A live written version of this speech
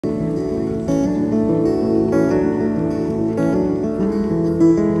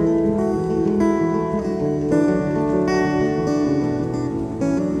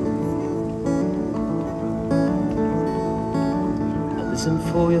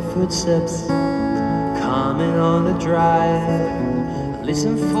your footsteps coming on the drive. I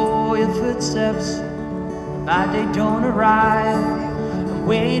listen for your footsteps, but they don't arrive. I'm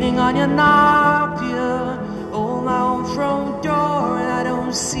waiting on your knock, dear. Oh, my own front door, and I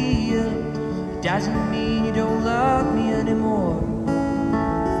don't see you. It doesn't mean you don't love me anymore.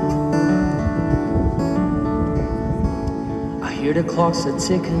 I hear the clocks are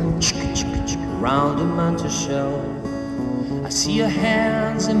ticking around the mantel shelf. I see your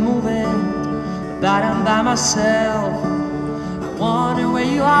hands are moving, but I'm by myself. I wonder where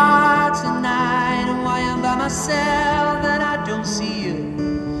you are tonight and why I'm by myself and I don't see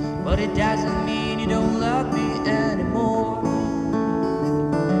you. But it doesn't mean you don't love me anymore.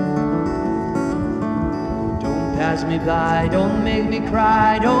 Don't pass me by, don't make me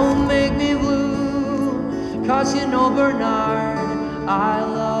cry, don't make me blue. 'Cause you know, Bernard, I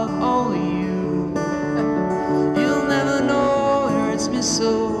love only you. You'll never know it hurts me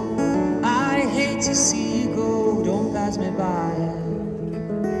so. I hate to see you go, don't pass me by.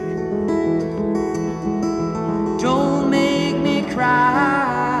 Don't make me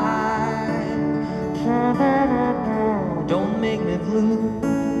cry, don't make me blue.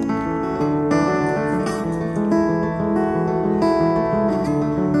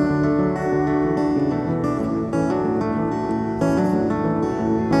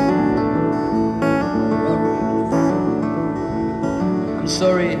 I'm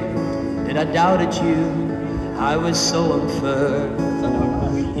sorry that I doubted you, I was so unfair.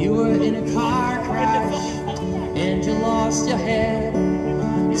 You were in a car crash and you lost your head.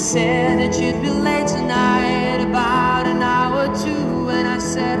 You said that you'd be late tonight, about an hour or two. And I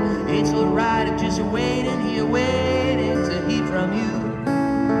said, it's alright, I'm just waiting here, waiting to hear from you.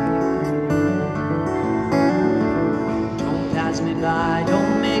 Don't pass me by,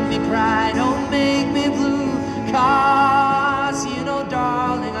 don't make me cry, don't make me blue. 'Cause you know,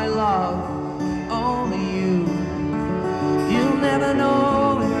 darling, I love only you. You'll never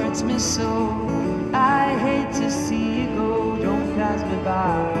know it hurts me so. I hate to see you go, don't pass me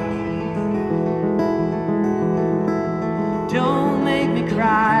by. Don't make me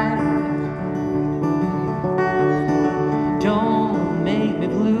cry, don't make me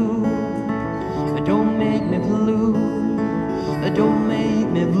blue. Don't make me blue, don't make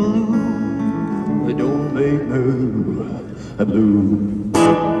me blue. Don't make me blue.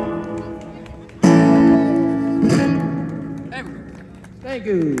 Thank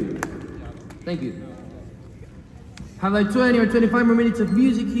you. Thank you. Have like 20 or 25 more minutes of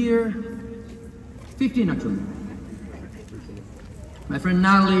music here. 15 actually. My friend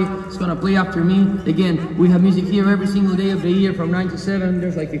Natalie is gonna play after me. Again, we have music here every single day of the year from 9 to 7.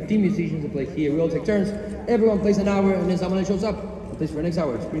 There's like 15 musicians that play here. We all take turns. Everyone plays an hour and then someone shows up. Plays for the next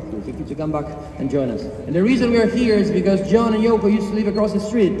hour. It's pretty cool. So you to come back and join us. And the reason we are here is because John and Yoko used to live across the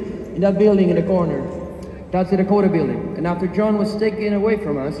street in that building in the corner. That's the Dakota building. And after John was taken away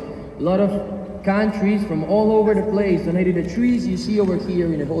from us, a lot of countries from all over the place donated the trees you see over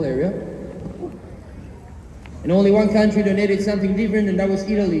here in the whole area. And only one country donated something different, and that was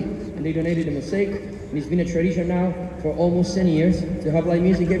Italy. And they donated a mosaic. And it's been a tradition now for almost 10 years to have live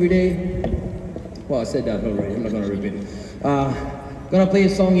music every day. Well, I said that already. I'm not gonna repeat it. Gonna play a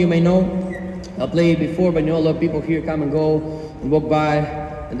song you may know. I'll play it before, but I know a lot of people here come and go and walk by.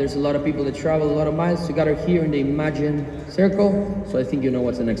 And there's a lot of people that travel a lot of miles to gather here in the Imagine Circle. So I think you know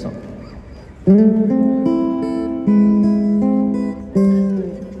what's the next song.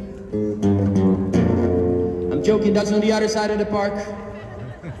 I'm joking, that's on the other side of the park.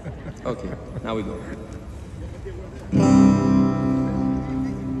 Okay, now we go.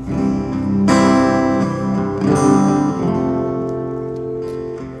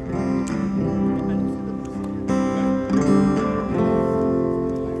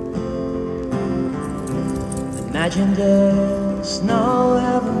 Imagine there's no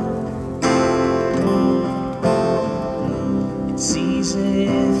heaven. It's easy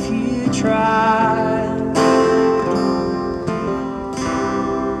if you try.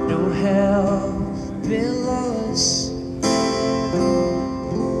 No hell below us,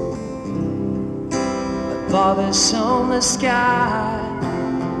 above us on the sky.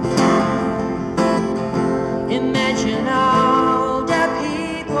 Imagine all the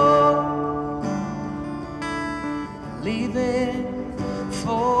people living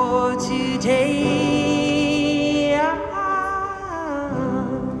for today.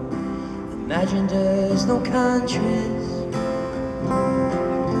 Imagine there's no countries.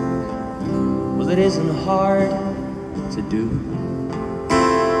 Well, it isn't hard to do.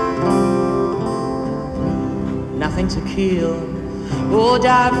 Nothing to kill or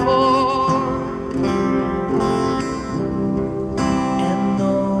die for, and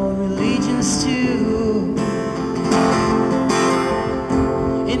no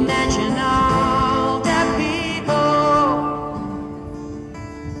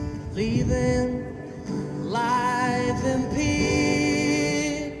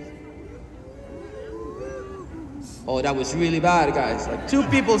Oh, that was really bad, guys. Like 2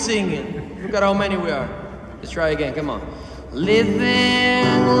 people singing. Look at how many we are. Let's try again, come on.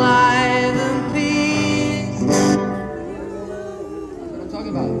 Living life in peace. That's what I'm talking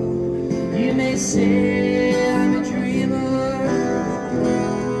about. You may say I'm a dreamer,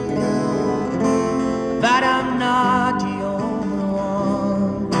 but I'm not the only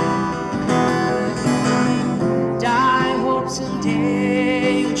one. I hope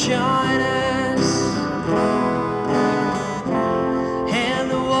someday you'll join us, and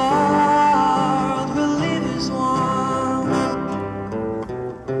the world will live as one.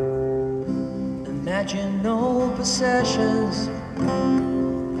 Imagine no possessions.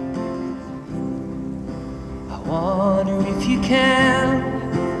 I wonder if you can.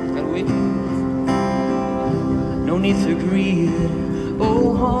 Can we? No need for greed,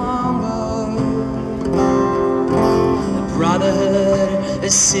 oh hunger, a brotherhood, a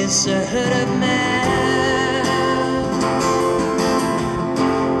sisterhood of man.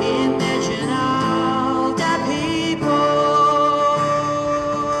 Imagine all the people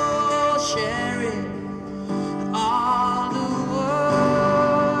sharing all the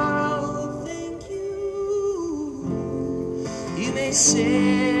world. Thank you. You may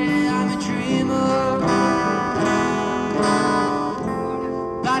say I'm a dreamer,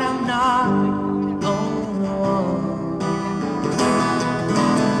 but I'm not the only one.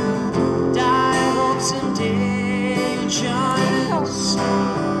 I hope someday you'll join us,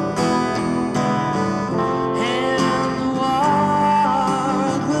 and the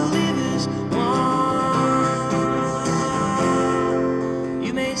world will live as one.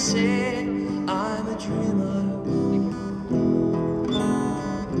 You may say I'm a dreamer,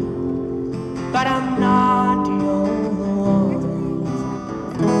 but I'm not the only one.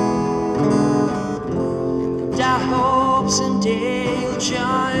 I hope someday you'll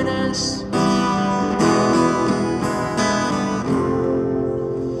join us,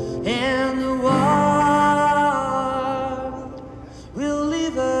 and the world will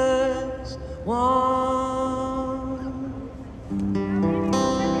leave us one.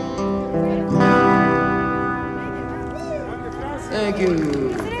 Thank you.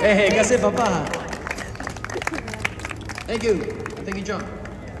 Hey, ¿qué hace, papá? Thank you. Thank you, John.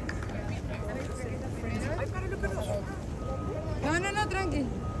 No, tranqui.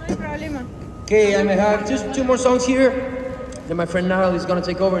 No hay problema. Okay, I may have just 2 more songs here. Then my friend Niall is gonna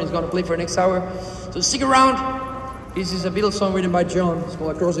take over and he's gonna play for the next hour. So stick around. This is a Beatles song written by John. It's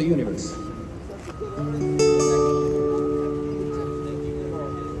called Across the Universe.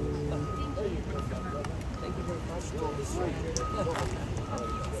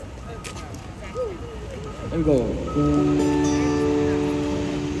 There we go.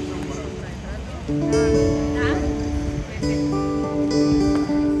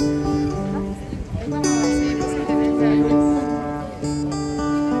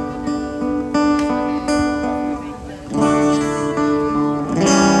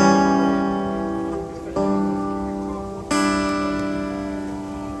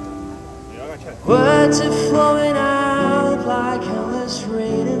 Words are flowing out like endless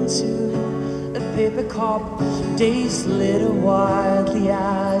rain into a paper cup. Days slither wildly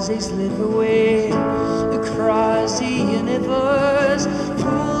as they slip away across the universe.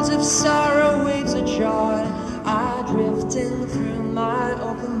 Pools of sorrow, waves of joy are drifting through my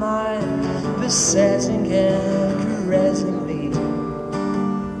open mind, besetting and caressing me.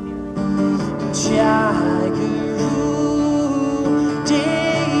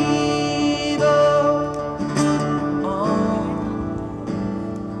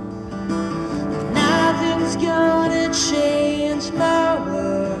 Nothing's gonna change my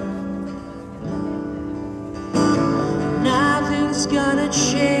world. Nothing's gonna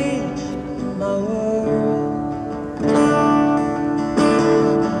change my world.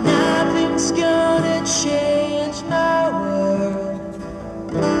 Nothing's gonna change my world.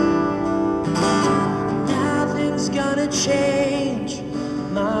 Nothing's gonna change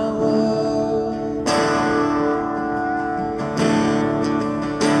my world.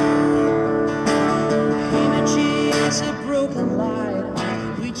 Images of broken light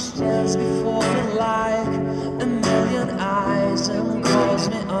which stands before me like a million eyes and calls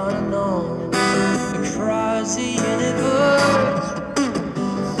me unknown across the universe.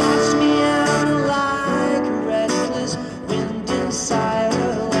 Thoughts me out like a restless wind inside a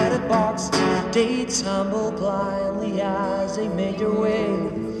letterbox. They tumble blindly as they make their way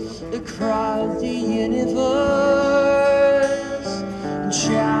across the universe.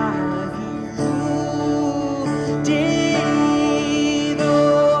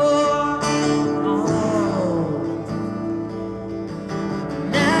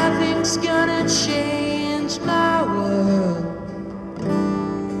 Nothing's gonna change change my world.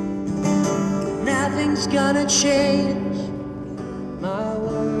 Nothing's gonna change my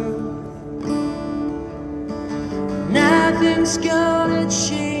world. Nothing's gonna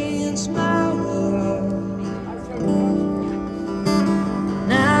change my world.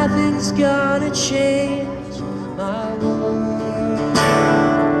 Nothing's gonna change my world.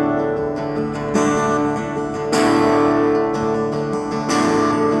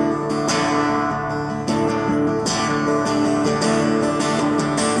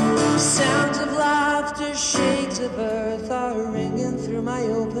 Sounds of laughter, shades of earth are ringing through my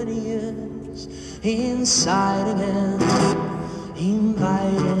open ears, inciting and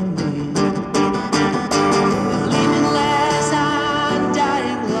inviting me. Limitless,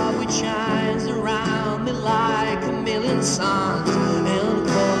 undying love which shines around me like a million suns and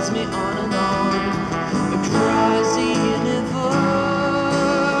calls me on and on across the universe.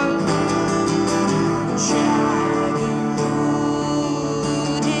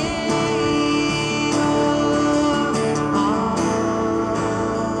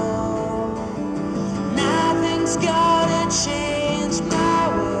 Nothing's gonna change my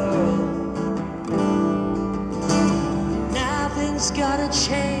world. Nothing's gonna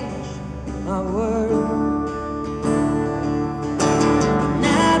change my world.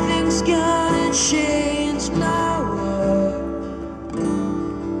 Nothing's gonna change my world.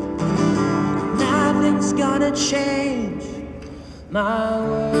 Nothing's gonna change my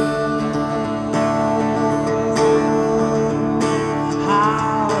world.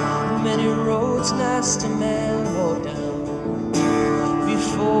 How many roads must a man walk down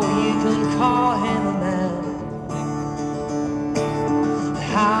before you can call him a man?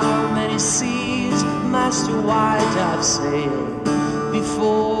 How many seas must a white dove sail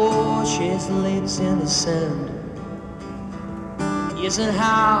before she lives in the sand? Yes, and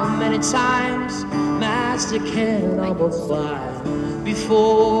how many times must a cannonball fly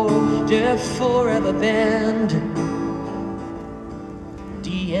before they're forever banned?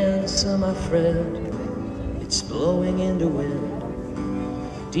 The answer, my friend, it's blowing in the wind.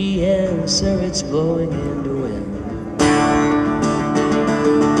 The answer, it's blowing in the wind.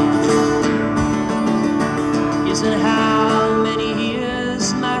 Yes, and how many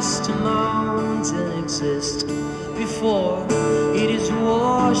years must a mountain exist before it is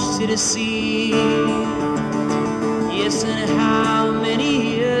washed to the sea? Yes, and how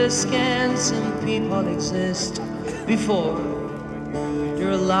many years can some people exist before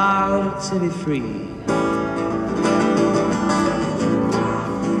you're allowed to be free?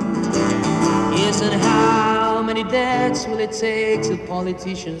 Yes, and how many deaths will it take till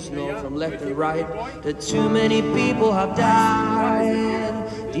politicians know from left and right that too many people have died?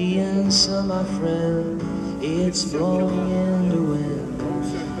 The answer, my friend, it's blowing in the wind.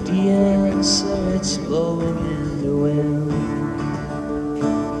 The answer, it's blowing in the wind.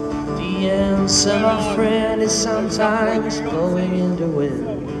 The answer, my friend, is sometimes blowing in the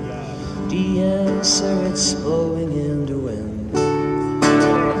wind. The answer, it's blowing in the wind.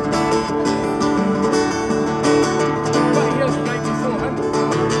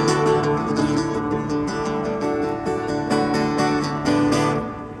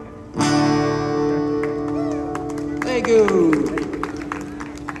 Thank you.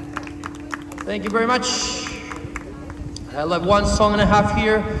 Thank you very much. I have like 1.5 songs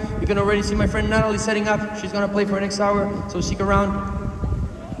here. You can already see my friend Natalie setting up. She's gonna play for the next hour, so stick around.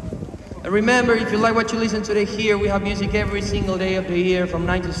 And remember, if you like what you listen to here, we have music every single day of the year from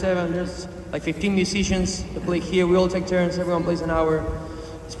 9 to 7. There's like 15 musicians that play here. We all take turns, everyone plays an hour.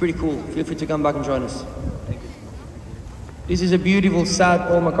 It's pretty cool. Feel free to come back and join us. This is a beautiful, sad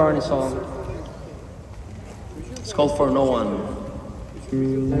Paul McCartney song. It's called For No One.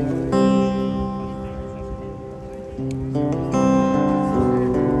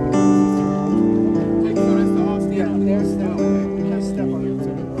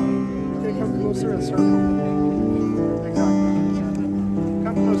 Closer and circle. Exactly.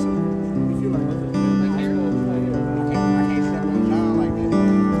 Come closer if you like. I can't step on down like this.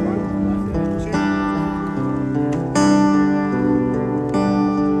 1, 2.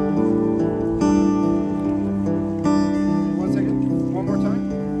 One second. One more time.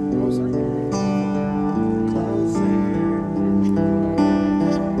 Closer.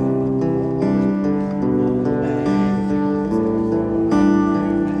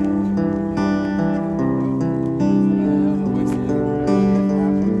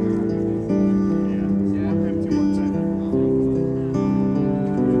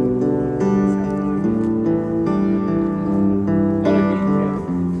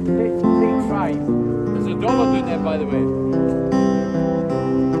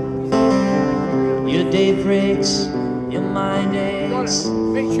 day breaks, your mind aches.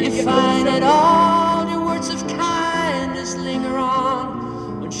 Make sure You get find those that all your words of kindness linger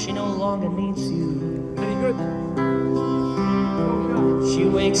on when she no longer needs you. Very good. She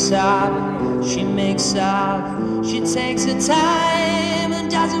wakes up, she makes up, she takes her time and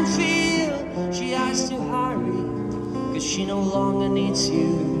doesn't feel she has to hurry, 'cause she no longer needs you.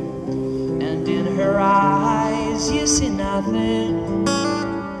 And in her eyes you see nothing,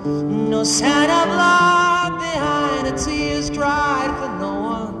 no sign of love behind her tears cried for no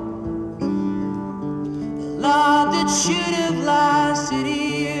one. The love that should have lasted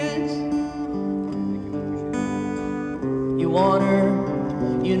years. You want her,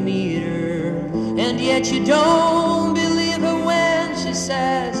 you need her, and yet you don't believe her when she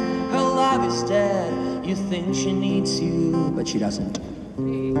says her love is dead. You think she needs you, but she doesn't.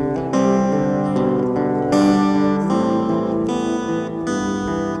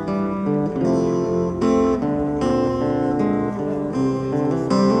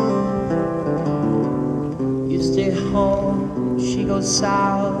 You stay home, she goes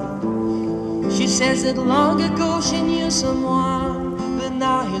south. She says that long ago she knew someone, but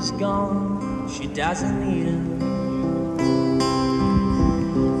now he's gone, she doesn't need him.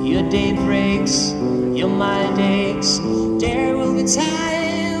 Your day breaks, your mind aches. There will be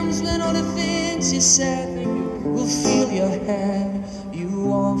times when all the things you said will fill your head. You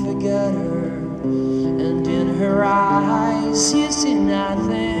won't forget her, and in her eyes you see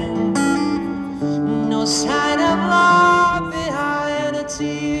nothing, no sign of love behind her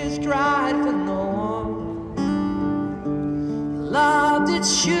tears cried for no one. Love that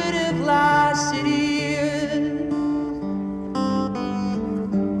should have lasted years.